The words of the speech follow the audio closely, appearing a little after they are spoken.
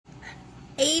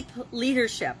Ape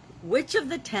leadership. Which of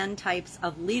the 10 types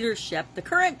of leadership, the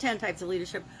current 10 types of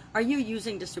leadership, are you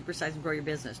using to supersize and grow your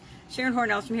business? Sharon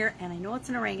Hornell's from here, and I know it's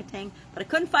an orangutan, but I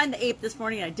couldn't find the ape this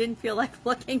morning, and I didn't feel like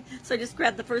looking, so I just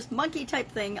grabbed the first monkey type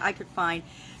thing I could find,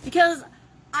 because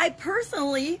I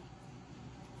personally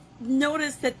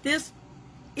noticed that this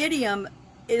idiom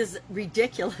is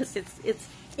ridiculous. It's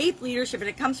ape leadership, and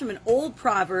it comes from an old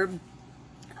proverb,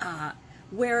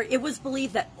 where it was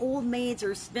believed that old maids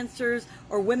or spinsters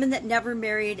or women that never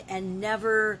married and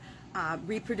never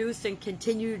reproduced and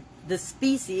continued the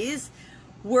species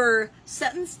were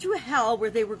sentenced to hell, where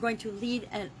they were going to lead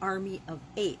an army of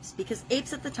apes, because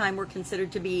apes at the time were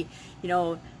considered to be,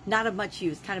 not of much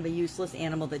use, kind of a useless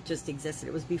animal that just existed.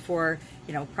 It was before,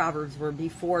 proverbs were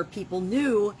before people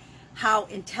knew how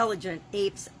intelligent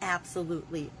apes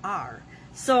absolutely are.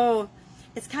 So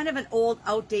it's kind of an old,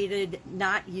 outdated,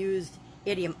 not used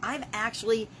idiom. I've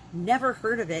actually never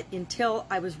heard of it until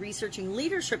I was researching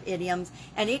leadership idioms,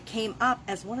 and it came up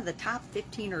as one of the top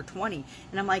 15 or 20.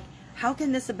 And I'm like, how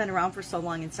can this have been around for so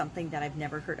long and something that I've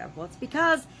never heard of? Well, it's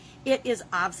because it is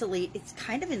obsolete. It's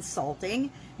kind of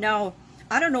insulting. Now,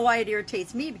 I don't know why it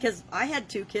irritates me, because I had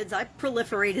 2 kids. I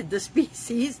proliferated the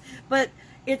species, but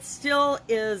it still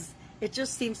is, it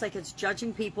just seems like it's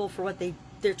judging people for what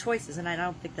their choices, and I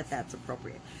don't think that that's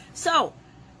appropriate. So,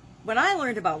 when I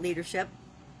learned about leadership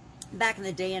back in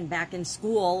the day and back in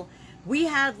school, we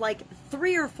had like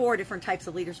 3 or 4 different types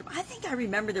of leadership. I think I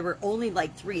remember there were only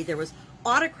like 3. There was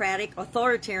autocratic,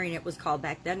 authoritarian, it was called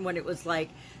back then, when it was like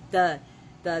the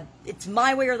it's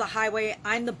my way or the highway.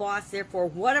 I'm the boss, therefore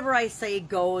whatever I say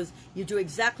goes. You do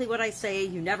exactly what I say.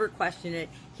 You never question it.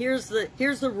 Here's the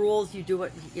rules. You do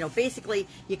it. Basically,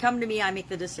 you come to me, I make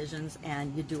the decisions,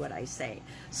 and you do what I say.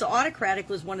 So autocratic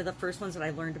was one of the first ones that I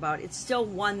learned about. It's still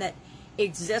one that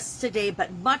exists today,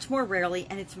 but much more rarely,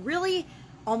 and it's really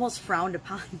almost frowned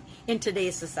upon in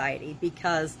today's society,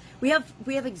 because we have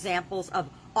examples of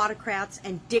autocrats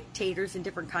and dictators in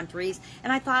different countries,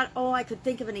 and I thought, I could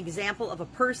think of an example of a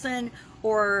person,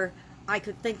 or I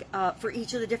could think for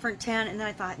each of the different 10, and then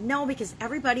I thought, no, because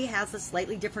everybody has a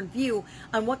slightly different view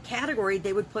on what category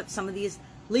they would put some of these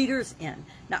leaders in.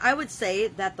 Now, I would say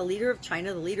that the leader of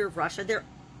China, the leader of Russia, they're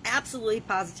absolutely,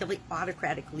 positively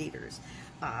autocratic leaders.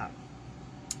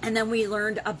 And then we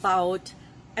learned about,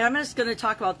 and I'm just going to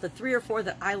talk about the 3 or 4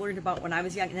 that I learned about when I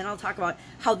was young, and then I'll talk about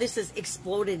how this has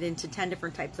exploded into 10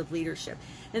 different types of leadership.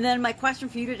 And then my question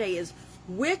for you today is,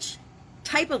 which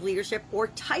type of leadership or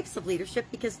types of leadership,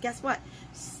 because guess what?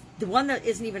 The one that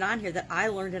isn't even on here that I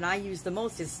learned and I use the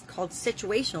most is called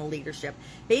situational leadership.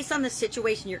 Based on the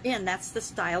situation you're in, that's the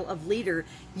style of leader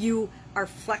you are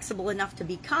flexible enough to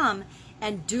become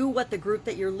and do what the group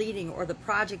that you're leading or the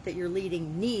project that you're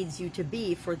leading needs you to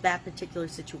be for that particular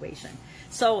situation.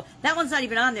 So that one's not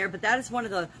even on there, but that is one of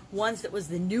the ones that was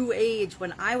the new age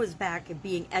when I was back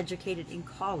being educated in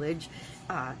college.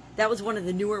 That was one of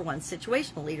the newer ones,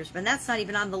 situational leadership, and that's not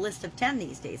even on the list of 10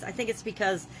 these days. I think it's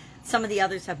because some of the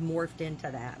others have morphed into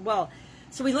that. Well,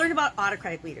 so we learned about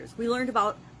autocratic leaders. We learned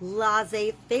about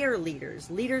laissez-faire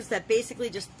leaders, leaders that basically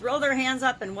just throw their hands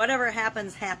up and whatever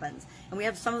happens, happens. And we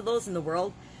have some of those in the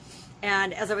world.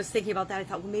 And as I was thinking about that, I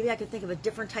thought, well, maybe I could think of a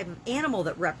different type of animal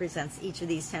that represents each of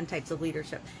these 10 types of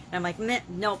leadership. And I'm like,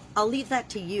 no, I'll leave that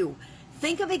to you.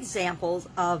 Think of examples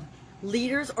of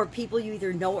leaders or people you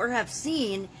either know or have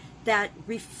seen that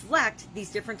reflect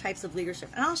these different types of leadership.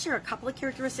 And I'll share a couple of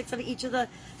characteristics of each of the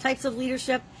types of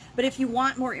leadership. But if you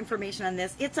want more information on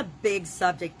this, it's a big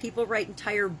subject. People write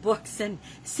entire books and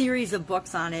series of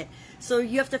books on it. So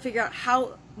you have to figure out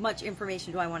how much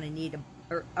information do I want to need,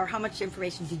 or how much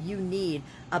information do you need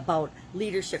about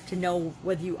leadership to know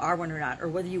whether you are one or not, or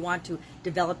whether you want to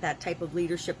develop that type of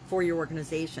leadership for your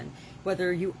organization,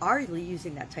 whether you are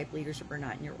using that type of leadership or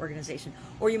not in your organization.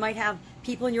 Or you might have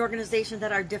people in your organization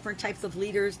that are different types of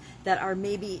leaders that are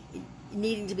maybe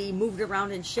needing to be moved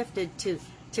around and shifted to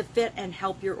fit and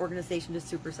help your organization to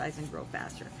supersize and grow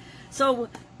faster. So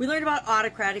we learned about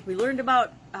autocratic, we learned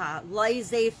about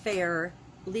laissez-faire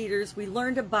leaders, we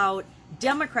learned about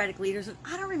democratic leaders, and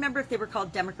I don't remember if they were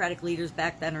called democratic leaders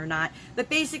back then or not, but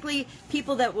basically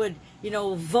people that would,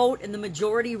 vote and the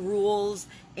majority rules,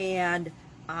 and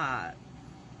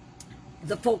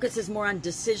the focus is more on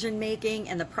decision making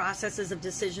and the processes of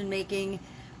decision making,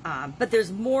 but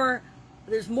there's more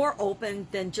open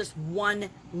than just one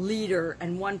leader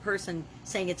and one person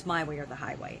saying it's my way or the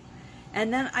highway.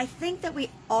 And then I think that we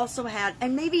also had,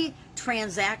 and maybe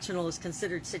transactional is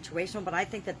considered situational, but I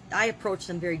think that I approach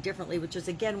them very differently, which is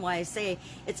again why I say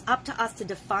it's up to us to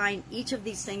define each of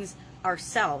these things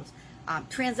ourselves.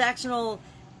 Transactional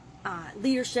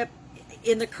leadership,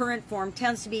 in the current form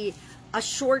tends to be a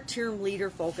short-term leader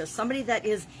focus, somebody that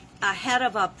is ahead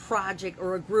of a project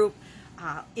or a group.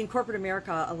 In corporate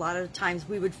America, a lot of times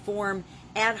we would form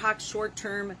ad hoc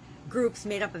short-term groups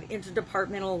made up of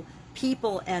interdepartmental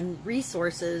people and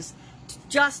resources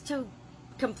just to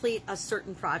complete a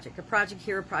certain project, a project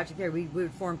here, a project there. We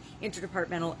would form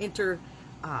interdepartmental,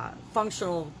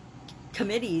 functional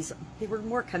committees. They were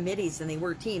more committees than they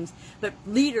were teams, but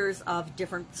leaders of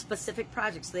different specific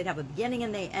projects. So they'd have a beginning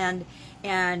and they end.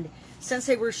 And since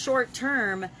they were short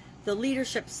term, the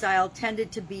leadership style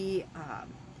tended to be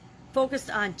focused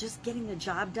on just getting the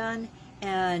job done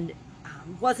and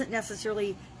wasn't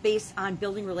necessarily based on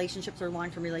building relationships or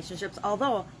long-term relationships,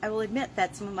 although I will admit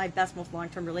that some of my best, most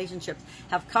long-term relationships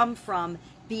have come from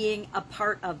being a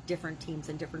part of different teams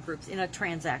and different groups in a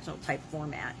transactional type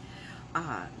format.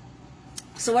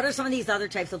 So what are some of these other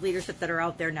types of leadership that are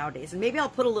out there nowadays? And maybe I'll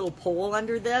put a little poll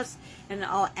under this and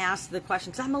I'll ask the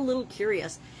question, because I'm a little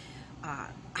curious.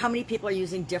 How many people are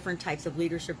using different types of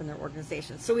leadership in their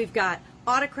organizations? So we've got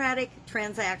autocratic,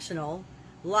 transactional,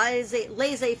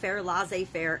 laissez-faire,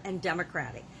 and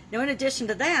democratic. Now, in addition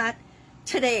to that,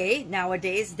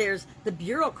 nowadays, there's the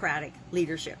bureaucratic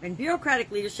leadership. And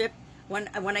bureaucratic leadership, when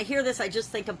I hear this, I just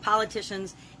think of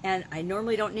politicians, and I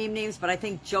normally don't name names, but I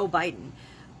think Joe Biden.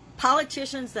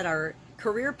 Politicians that are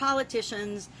career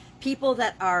politicians, people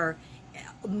that are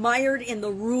mired in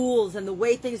the rules and the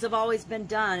way things have always been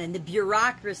done and the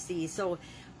bureaucracy. So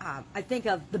I think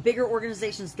of the bigger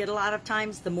organizations get a lot of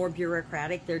times, the more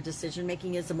bureaucratic their decision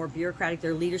making is, the more bureaucratic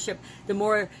their leadership, the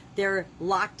more they're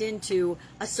locked into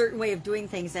a certain way of doing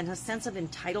things and a sense of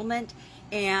entitlement.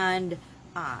 And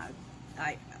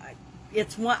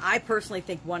it's one, I personally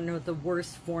think, one of the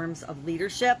worst forms of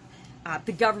leadership.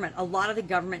 The government, a lot of the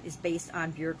government is based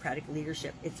on bureaucratic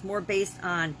leadership. It's more based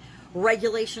on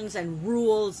regulations and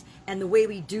rules and the way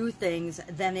we do things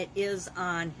than it is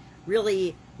on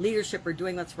really leadership or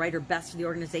doing what's right or best for the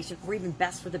organization or even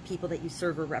best for the people that you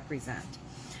serve or represent.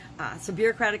 So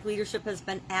bureaucratic leadership has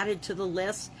been added to the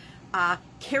list.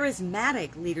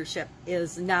 Charismatic leadership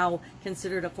is now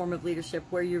considered a form of leadership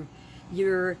where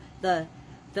you're the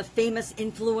famous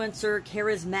influencer,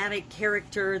 charismatic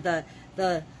character,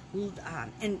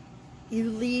 and you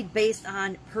lead based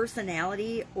on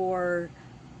personality or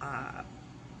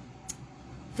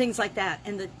things like that.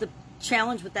 And the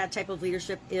challenge with that type of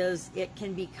leadership is it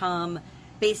can become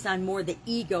based on more the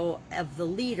ego of the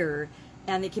leader,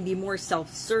 and it can be more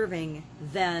self-serving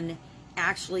than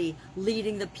actually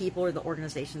leading the people or the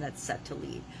organization that's set to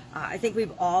lead. I think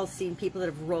we've all seen people that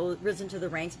have risen to the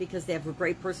ranks because they have a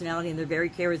great personality and they're very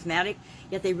charismatic,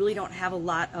 yet they really don't have a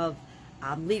lot of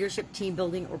leadership, team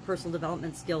building, or personal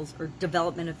development skills or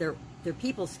development of their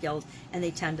people skills, and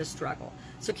they tend to struggle.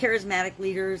 So charismatic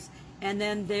leaders, and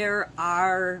then there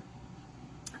are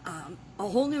a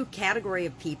whole new category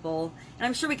of people, and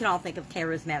I'm sure we can all think of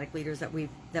charismatic leaders that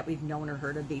we've known or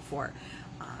heard of before,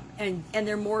 and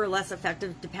they're more or less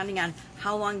effective depending on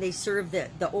how long they serve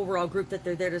the overall group that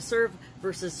they're there to serve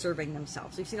versus serving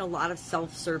themselves. We've seen a lot of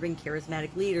self-serving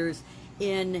charismatic leaders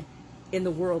in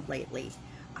the world lately.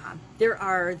 There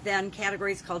are then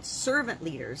categories called servant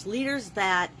leaders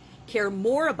that care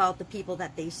more about the people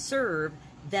that they serve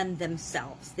than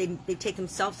themselves. They take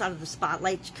themselves out of the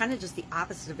spotlight, kind of just the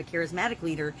opposite of a charismatic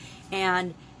leader,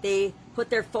 and they put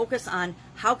their focus on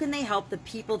how can they help the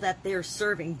people that they're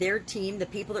serving, their team, the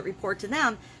people that report to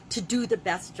them, to do the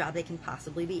best job they can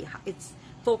possibly be. It's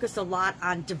focused a lot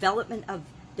on development of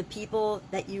the people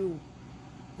that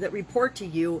report to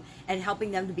you and helping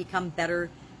them to become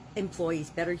better employees,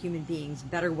 better human beings,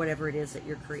 better whatever it is that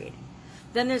you're creating.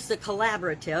 Then there's the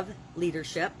collaborative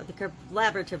leadership, the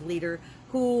collaborative leader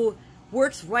who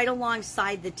works right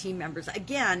alongside the team members.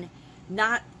 Again,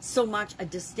 not so much a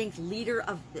distinct leader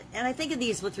and I think of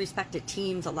these with respect to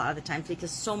teams a lot of the times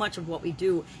because so much of what we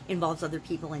do involves other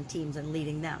people and teams and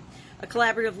leading them. A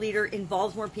collaborative leader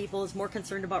involves more people, is more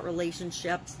concerned about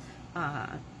relationships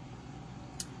and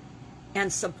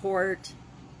support.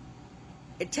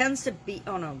 It tends to be,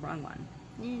 oh no, wrong one.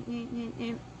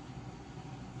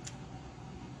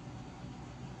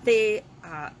 They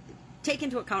take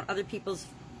into account other people's,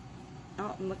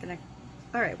 oh, I'm looking at,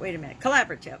 all right, wait a minute.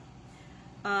 Collaborative.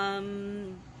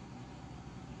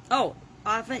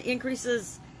 Often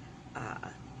increases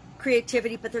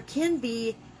creativity, but there can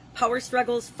be power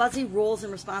struggles, fuzzy roles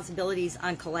and responsibilities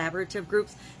on collaborative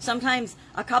groups. Sometimes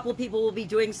a couple of people will be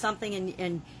doing something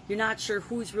and you're not sure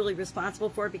who's really responsible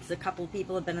for it because a couple of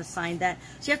people have been assigned that.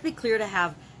 So you have to be clear to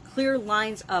have clear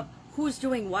lines of who's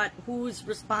doing what, who's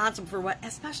responsible for what,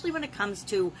 especially when it comes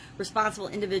to responsible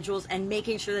individuals and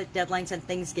making sure that deadlines and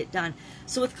things get done.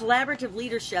 So with collaborative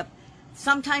leadership,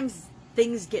 sometimes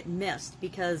things get missed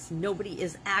because nobody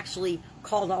is actually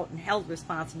called out and held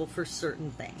responsible for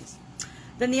certain things.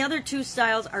 Then the other two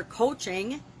styles are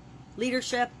coaching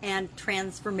leadership and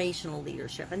transformational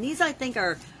leadership. And these, I think,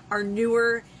 are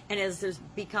newer, and as there's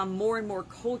become more and more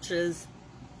coaches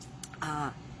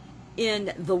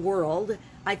in the world,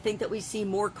 I think that we see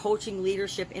more coaching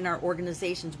leadership in our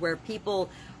organizations where people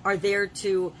are there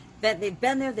to, that they've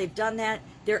been there, they've done that,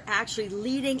 they're actually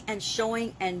leading and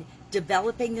showing and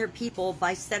developing their people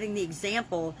by setting the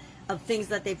example of things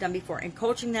that they've done before and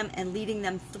coaching them and leading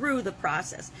them through the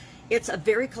process. It's a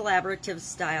very collaborative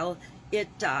style. It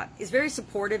is very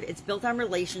supportive. It's built on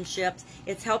relationships.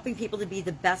 It's helping people to be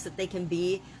the best that they can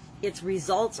be. It's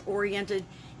results oriented.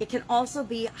 It can also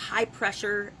be high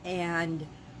pressure and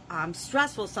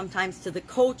stressful sometimes to the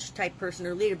coach type person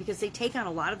or leader because they take on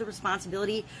a lot of the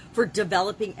responsibility for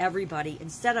developing everybody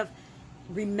instead of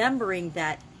remembering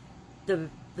that the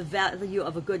value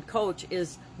of a good coach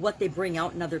is what they bring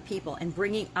out in other people and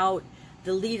bringing out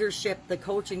the leadership, the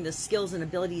coaching, the skills and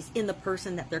abilities in the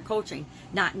person that they're coaching,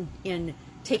 not in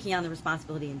taking on the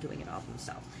responsibility and doing it all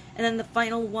themselves. And then the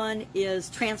final one is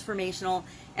transformational,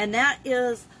 and that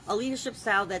is a leadership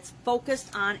style that's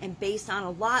focused on and based on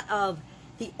a lot of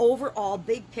the overall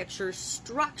big picture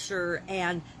structure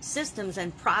and systems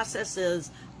and processes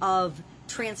of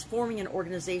transforming an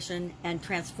organization and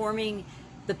transforming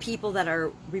the people that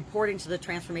are reporting to the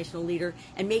transformational leader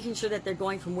and making sure that they're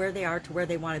going from where they are to where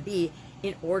they want to be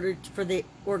in order for the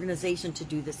organization to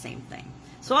do the same thing.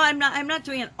 So I'm not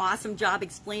doing an awesome job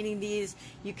explaining these.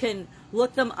 You can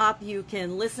look them up. You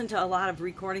can listen to a lot of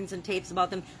recordings and tapes about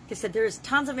them. Like I said, there's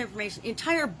tons of information,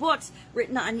 entire books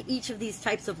written on each of these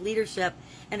types of leadership.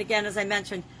 And again, as I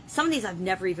mentioned, some of these I've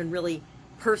never even really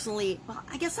personally, well,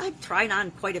 I guess I've tried on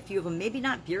quite a few of them. Maybe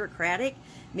not bureaucratic,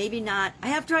 maybe not. I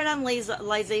have tried on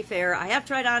laissez-faire. I have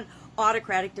tried on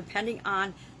autocratic, depending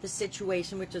on the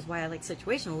situation, which is why I like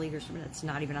situational leadership, and it's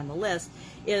not even on the list,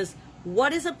 is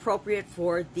what is appropriate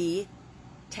for the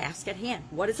task at hand?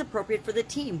 What is appropriate for the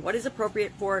team? What is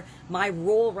appropriate for my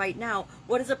role right now?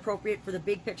 What is appropriate for the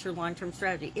big picture long-term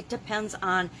strategy? It depends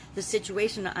on the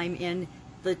situation I'm in,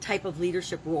 the type of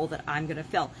leadership role that I'm going to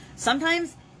fill.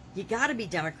 Sometimes you got to be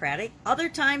democratic. Other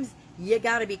times you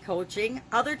got to be coaching.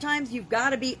 Other times you've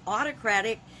got to be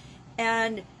autocratic.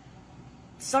 And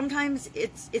sometimes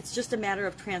it's just a matter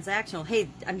of transactional. Hey,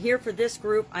 I'm here for this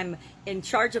group. I'm in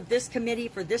charge of this committee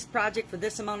for this project for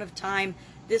this amount of time.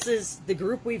 This is the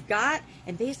group we've got.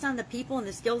 And based on the people and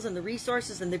the skills and the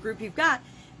resources and the group you've got,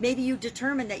 maybe you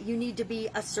determine that you need to be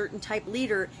a certain type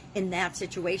leader in that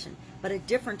situation, but a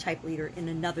different type leader in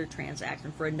another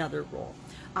transaction for another role.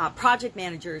 Project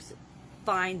managers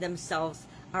find themselves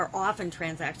are often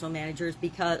transactional managers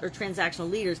or transactional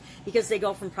leaders because they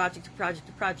go from project to project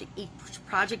to project. Each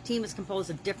project team is composed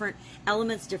of different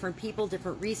elements, different people,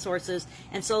 different resources,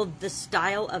 and so the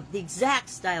exact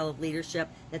style of leadership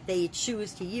that they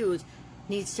choose to use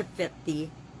needs to fit the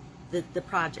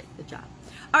project, the job.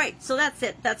 All right, so that's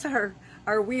it. That's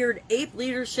our weird ape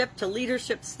leadership to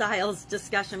leadership styles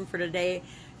discussion for today.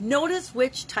 Notice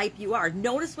which type you are.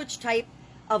 Notice which type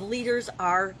of leaders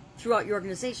are throughout your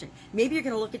organization. Maybe you're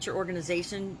going to look at your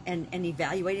organization and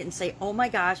evaluate it and say, oh my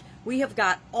gosh, we have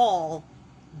got all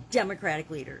democratic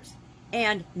leaders.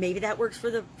 And maybe that works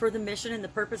for the mission and the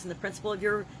purpose and the principle of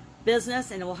your business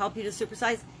and it will help you to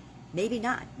supersize. Maybe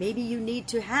not. Maybe you need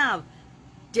to have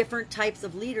different types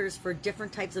of leaders for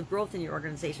different types of growth in your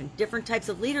organization, different types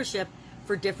of leadership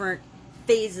for different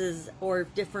phases or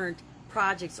different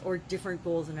projects or different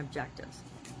goals and objectives.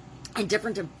 And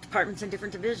different departments and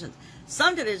different divisions.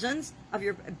 Some divisions of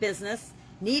your business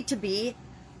need to be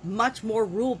much more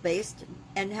rule-based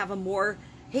and have a more,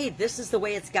 hey, this is the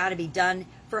way it's got to be done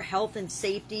for health and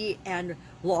safety and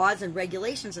laws and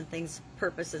regulations and things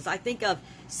purposes. I think of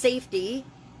safety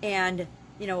and,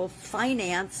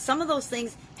 finance. Some of those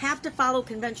things have to follow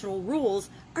conventional rules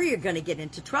or you're going to get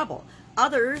into trouble.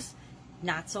 Others,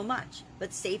 not so much.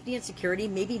 But safety and security,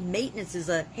 maybe maintenance is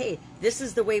hey, this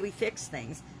is the way we fix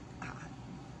things.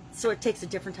 So it takes a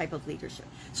different type of leadership.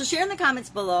 So share in the comments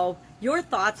below your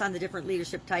thoughts on the different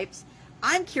leadership types.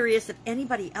 I'm curious if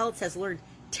anybody else has learned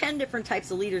 10 different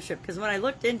types of leadership, because when I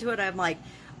looked into it, I'm like,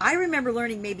 I remember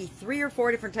learning maybe 3 or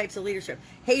 4 different types of leadership.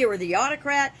 Hey, you were the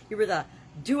autocrat, you were the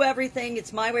do everything,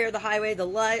 it's my way or the highway, the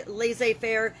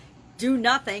laissez-faire, do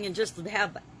nothing and just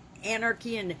have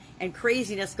anarchy and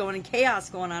craziness going and chaos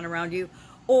going on around you,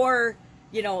 or,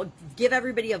 give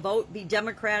everybody a vote, be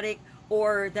democratic.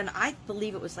 Or then I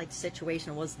believe it was like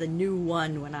situational was the new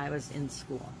one when I was in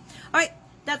school. All right,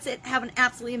 that's it. Have an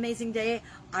absolutely amazing day.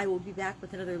 I will be back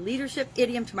with another leadership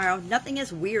idiom tomorrow. Nothing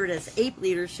as weird as ape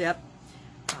leadership.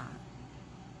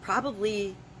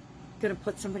 probably going to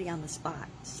put somebody on the spot.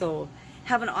 So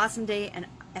have an awesome day. And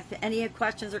if any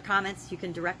questions or comments, you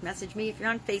can direct message me. If you're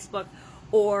on Facebook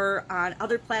or on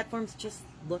other platforms, just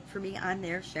look for me. I'm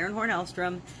there, Sharon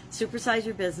Horn-Elstrom, Supersize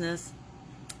Your Business.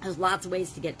 There's lots of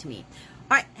ways to get to me.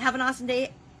 All right, have an awesome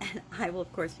day, and I will,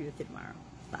 of course, be with you tomorrow.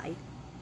 Bye.